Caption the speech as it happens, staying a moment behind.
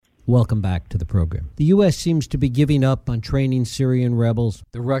Welcome back to the program. The U.S. seems to be giving up on training Syrian rebels.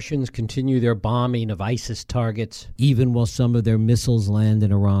 The Russians continue their bombing of ISIS targets, even while some of their missiles land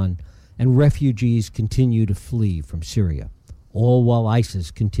in Iran. And refugees continue to flee from Syria, all while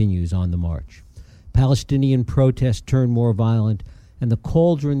ISIS continues on the march. Palestinian protests turn more violent, and the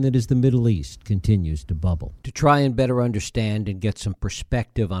cauldron that is the Middle East continues to bubble. To try and better understand and get some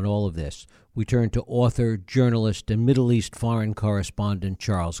perspective on all of this, we turn to author, journalist, and Middle East foreign correspondent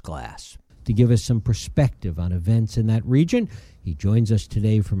Charles Glass. To give us some perspective on events in that region, he joins us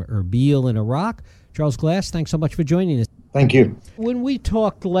today from Erbil in Iraq. Charles Glass, thanks so much for joining us. Thank you. When we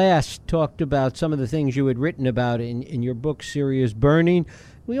talked about some of the things you had written about in your book, Syria's Burning.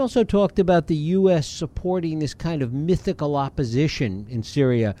 We also talked about the U.S. supporting this kind of mythical opposition in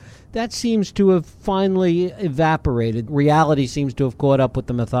Syria. That seems to have finally evaporated. Reality seems to have caught up with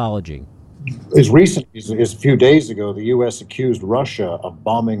the mythology. As recently as a few days ago, the U.S. accused Russia of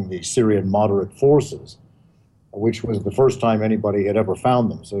bombing the Syrian moderate forces, which was the first time anybody had ever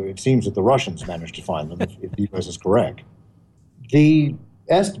found them. So it seems that the Russians managed to find them, if the U.S. is correct. The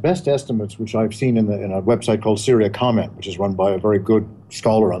best estimates, which I've seen in a website called Syria Comment, which is run by a very good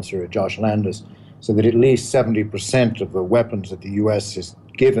scholar on Syria, Josh Landis, so that at least 70% of the weapons that the U.S. has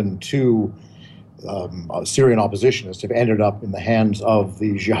given to Syrian oppositionists have ended up in the hands of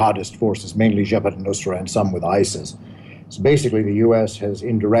the jihadist forces, mainly Jabhat al-Nusra and some with ISIS. So basically the U.S. has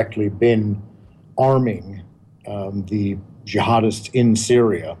indirectly been arming the jihadists in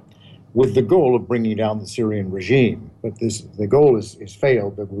Syria with the goal of bringing down the Syrian regime. But the goal is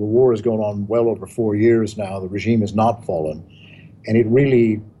failed. The war has gone on well over 4 years now. The regime has not fallen. And it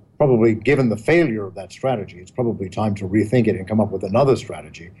really, probably given the failure of that strategy, it's probably time to rethink it and come up with another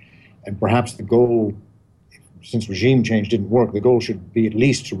strategy. And perhaps the goal, since regime change didn't work, the goal should be at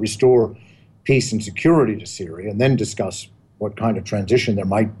least to restore peace and security to Syria and then discuss what kind of transition there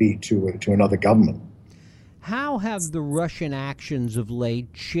might be to another government. How have the Russian actions of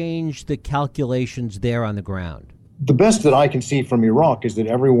late changed the calculations there on the ground? The best that I can see from Iraq is that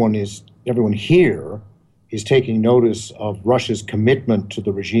everyone here is taking notice of Russia's commitment to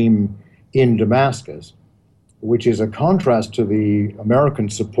the regime in Damascus, which is a contrast to the American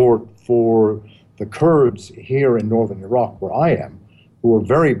support for the Kurds here in northern Iraq, where I am, who are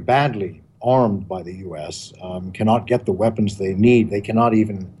very badly armed by the U.S., cannot get the weapons they need. They cannot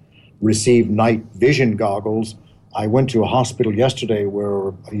even receive night vision goggles. I went to a hospital yesterday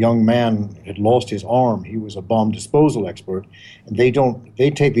where a young man had lost his arm. He was a bomb disposal expert, and they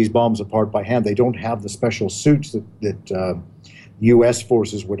take these bombs apart by hand. They don't have the special suits that U.S.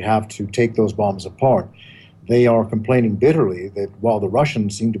 forces would have to take those bombs apart. They are complaining bitterly that while the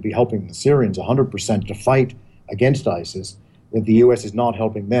Russians seem to be helping the Syrians 100% to fight against ISIS, that the U.S. is not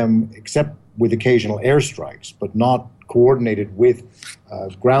helping them except with occasional airstrikes, but not coordinated with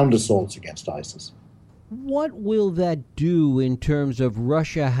ground assaults against ISIS. What will that do in terms of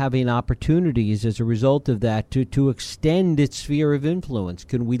Russia having opportunities as a result of that to extend its sphere of influence?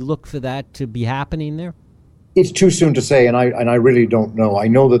 Can we look for that to be happening there? It's too soon to say, and I really don't know. I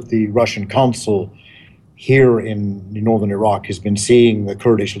know that the Russian consul here in northern Iraq has been seeing the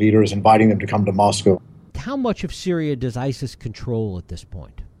Kurdish leaders, inviting them to come to Moscow. How much of Syria does ISIS control at this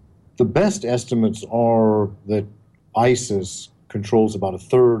point? The best estimates are that ISIS controls about a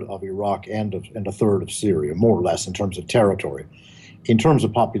third of Iraq and a third of Syria, more or less, in terms of territory. In terms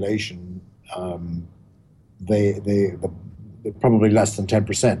of population, they're probably less than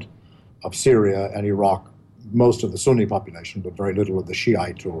 10% of Syria and Iraq, most of the Sunni population, but very little of the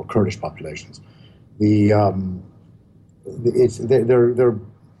Shiite or Kurdish populations. They have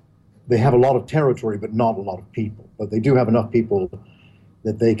a lot of territory, but not a lot of people. But they do have enough people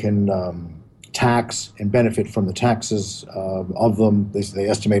that they can tax and benefit from the taxes of them. They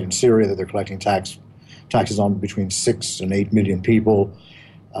estimate in Syria that they're collecting taxes on between 6 and 8 million people,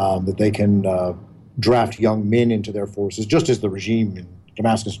 that they can draft young men into their forces, just as the regime in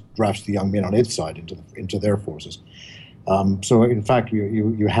Damascus drafts the young men on its side into their forces. So, in fact,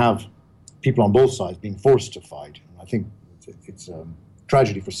 you have people on both sides being forced to fight. And I think it's a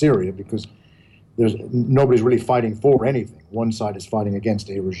tragedy for Syria because nobody's really fighting for anything. One side is fighting against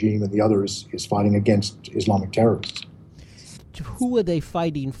a regime and the other is fighting against Islamic terrorists. Who are they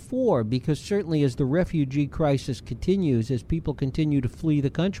fighting for? Because certainly as the refugee crisis continues, as people continue to flee the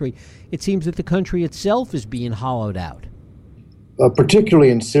country, it seems that the country itself is being hollowed out.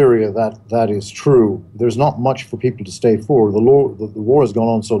 Particularly in Syria, that is true. There's not much for people to stay for. The war has gone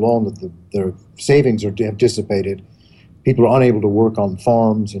on so long that their savings have dissipated. People are unable to work on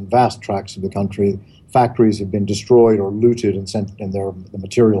farms in vast tracts of the country. Factories have been destroyed or looted and the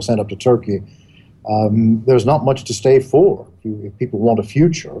material sent up to Turkey. There's not much to stay for. If people want a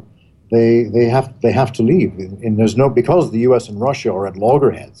future, they have to leave. And there's no, because the U.S. and Russia are at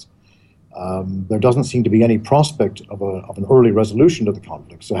loggerheads. There doesn't seem to be any prospect of an early resolution to the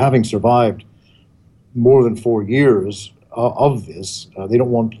conflict. So, having survived more than 4 years of this, they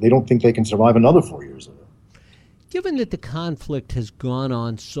don't think they can survive another 4 years of it. Given that the conflict has gone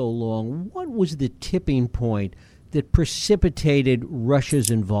on so long, what was the tipping point that precipitated Russia's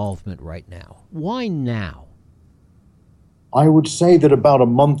involvement right now? Why now? I would say that about a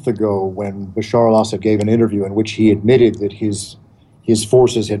month ago, when Bashar al-Assad gave an interview in which he admitted that his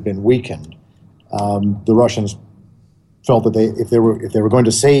forces had been weakened, the Russians felt that if they were going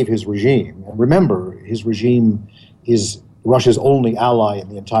to save his regime, and remember, his regime is Russia's only ally in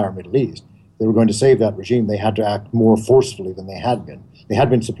the entire Middle East. If they were going to save that regime, they had to act more forcefully than they had been. They had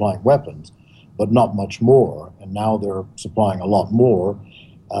been supplying weapons, but not much more, and now they're supplying a lot more.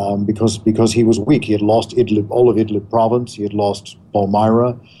 Because he was weak. He had lost Idlib, all of Idlib province. He had lost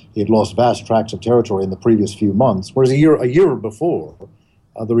Palmyra. He had lost vast tracts of territory in the previous few months. Whereas a year before,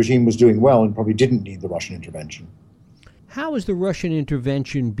 the regime was doing well and probably didn't need the Russian intervention. How is the Russian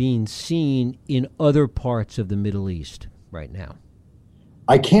intervention being seen in other parts of the Middle East right now?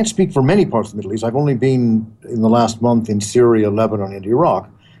 I can't speak for many parts of the Middle East. I've only been in the last month in Syria, Lebanon, and Iraq.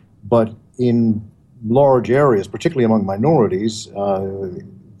 But in large areas, particularly among minorities,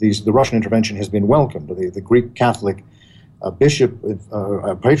 the Russian intervention has been welcomed. The Greek Catholic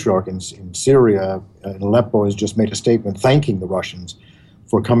patriarch in Syria, in Aleppo, has just made a statement thanking the Russians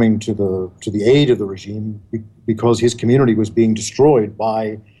for coming to the aid of the regime because his community was being destroyed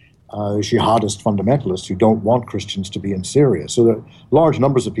by jihadist fundamentalists who don't want Christians to be in Syria. So that large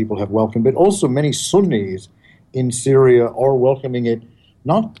numbers of people have welcomed it. Also, many Sunnis in Syria are welcoming it,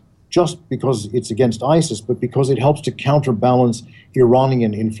 not just because it's against ISIS, but because it helps to counterbalance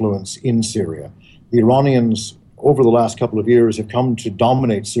Iranian influence in Syria. The Iranians, over the last couple of years, have come to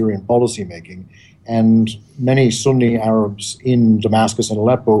dominate Syrian policymaking, and many Sunni Arabs in Damascus and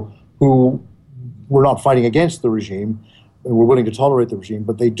Aleppo who were not fighting against the regime, were willing to tolerate the regime,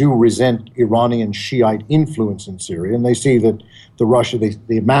 but they do resent Iranian Shiite influence in Syria, and they see that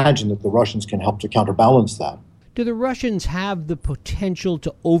they imagine that the Russians can help to counterbalance that. Do the Russians have the potential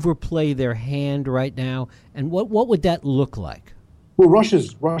to overplay their hand right now? And what would that look like? Well,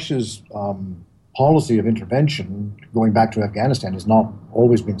 Russia's policy of intervention going back to Afghanistan has not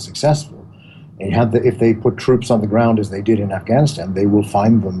always been successful. If they put troops on the ground as they did in Afghanistan, they will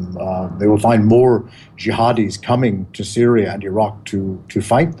find more jihadis coming to Syria and Iraq to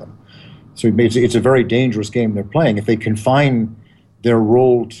fight them. So it's a very dangerous game they're playing. If they confine their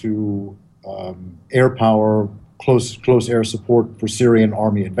role to air power, close air support for Syrian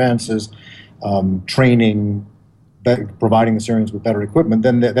army advances, training, providing the Syrians with better equipment,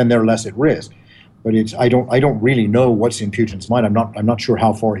 then they're less at risk. But I don't really know what's in Putin's mind. I'm not sure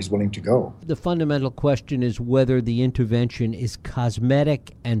how far he's willing to go. The fundamental question is whether the intervention is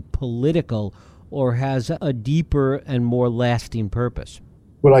cosmetic and political or has a deeper and more lasting purpose.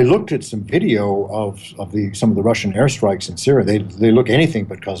 Well, I looked at some video of some of the Russian airstrikes in Syria. They look anything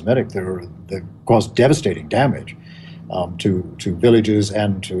but cosmetic. They cause devastating damage to villages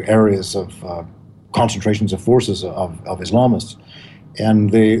and to areas of concentrations of forces of Islamists,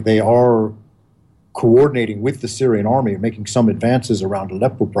 and they are coordinating with the Syrian army, making some advances around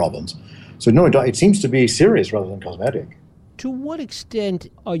Aleppo province. So no, it seems to be serious rather than cosmetic. To what extent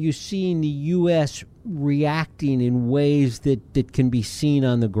are you seeing the U.S. reacting in ways that can be seen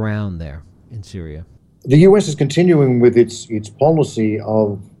on the ground there in Syria? The U.S. is continuing with its policy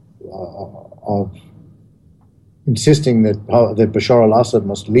of insisting that Bashar al-Assad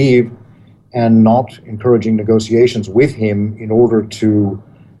must leave and not encouraging negotiations with him in order to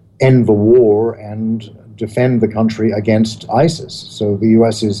end the war and defend the country against ISIS. So the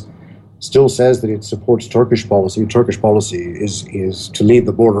U.S. still says that it supports Turkish policy. Turkish policy is to leave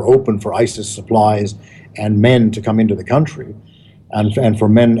the border open for ISIS supplies and men to come into the country, and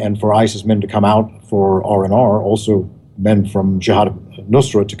for ISIS men to come out for R&R, also men from Jihad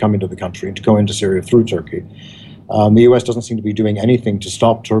al-Nusra to come into the country and to go into Syria through Turkey. The U.S. doesn't seem to be doing anything to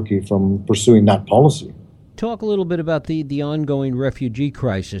stop Turkey from pursuing that policy. Talk a little bit about the ongoing refugee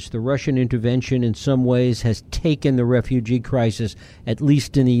crisis. The Russian intervention in some ways has taken the refugee crisis, at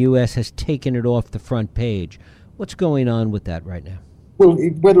least in the U.S., has taken it off the front page. What's going on with that right now? Well,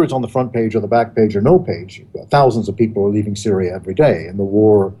 whether it's on the front page or the back page or no page, thousands of people are leaving Syria every day, and the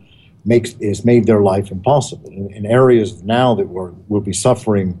war has made their life impossible. In areas now that will be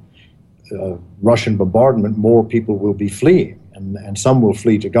suffering Russian bombardment, more people will be fleeing, and some will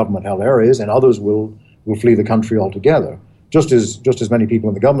flee to government-held areas, and others will flee the country altogether. Just as many people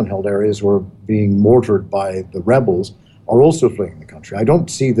in the government-held areas were being mortared by the rebels, are also fleeing the country. I don't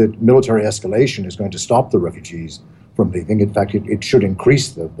see that military escalation is going to stop the refugees from leaving. In fact, it should increase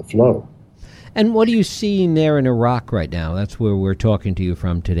the flow. And what are you seeing there in Iraq right now? That's where we're talking to you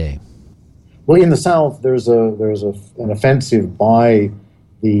from today. Well, in the south, there's an offensive by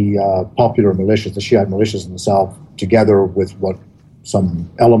the popular militias, the Shiite militias in the south, together with some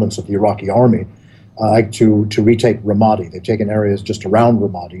elements of the Iraqi army, to retake Ramadi. They've taken areas just around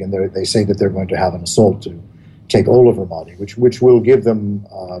Ramadi, and they say that they're going to have an assault to take all of Ramadi, which will give them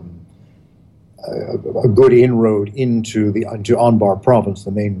a good inroad into Anbar province,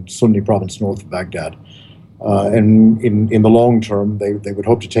 the main Sunni province north of Baghdad. And in the long term, they would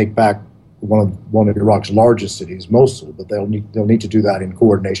hope to take back one of Iraq's largest cities, Mosul, but they'll need to do that in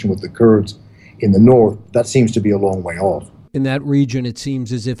coordination with the Kurds in the north. That seems to be a long way off. In that region, it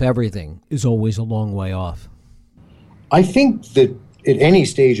seems as if everything is always a long way off. I think that at any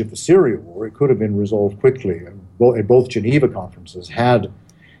stage of the Syria war, it could have been resolved quickly. At both Geneva conferences, had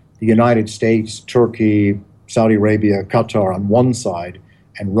the United States, Turkey, Saudi Arabia, Qatar on one side,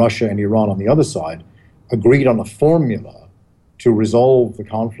 and Russia and Iran on the other side, agreed on a formula to resolve the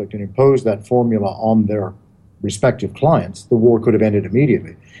conflict and impose that formula on their respective clients, the war could have ended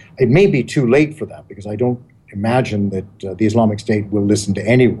immediately. It may be too late for that, because I don't imagine that the Islamic State will listen to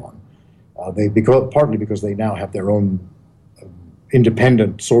anyone. Partly because they now have their own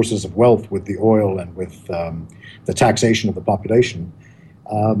independent sources of wealth with the oil and with the taxation of the population.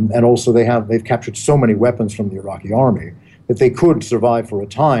 And also they've captured so many weapons from the Iraqi army that they could survive for a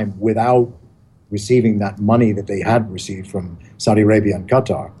time without receiving that money that they had received from Saudi Arabia and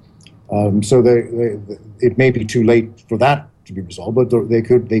Qatar. So it may be too late for that to be resolved, but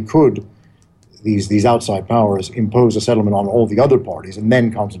these outside powers impose a settlement on all the other parties and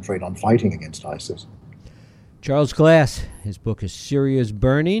then concentrate on fighting against ISIS. Charles Glass, his book is Syria's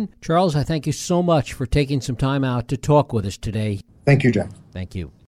Burning. Charles, I thank you so much for taking some time out to talk with us today. Thank you, Jack. Thank you.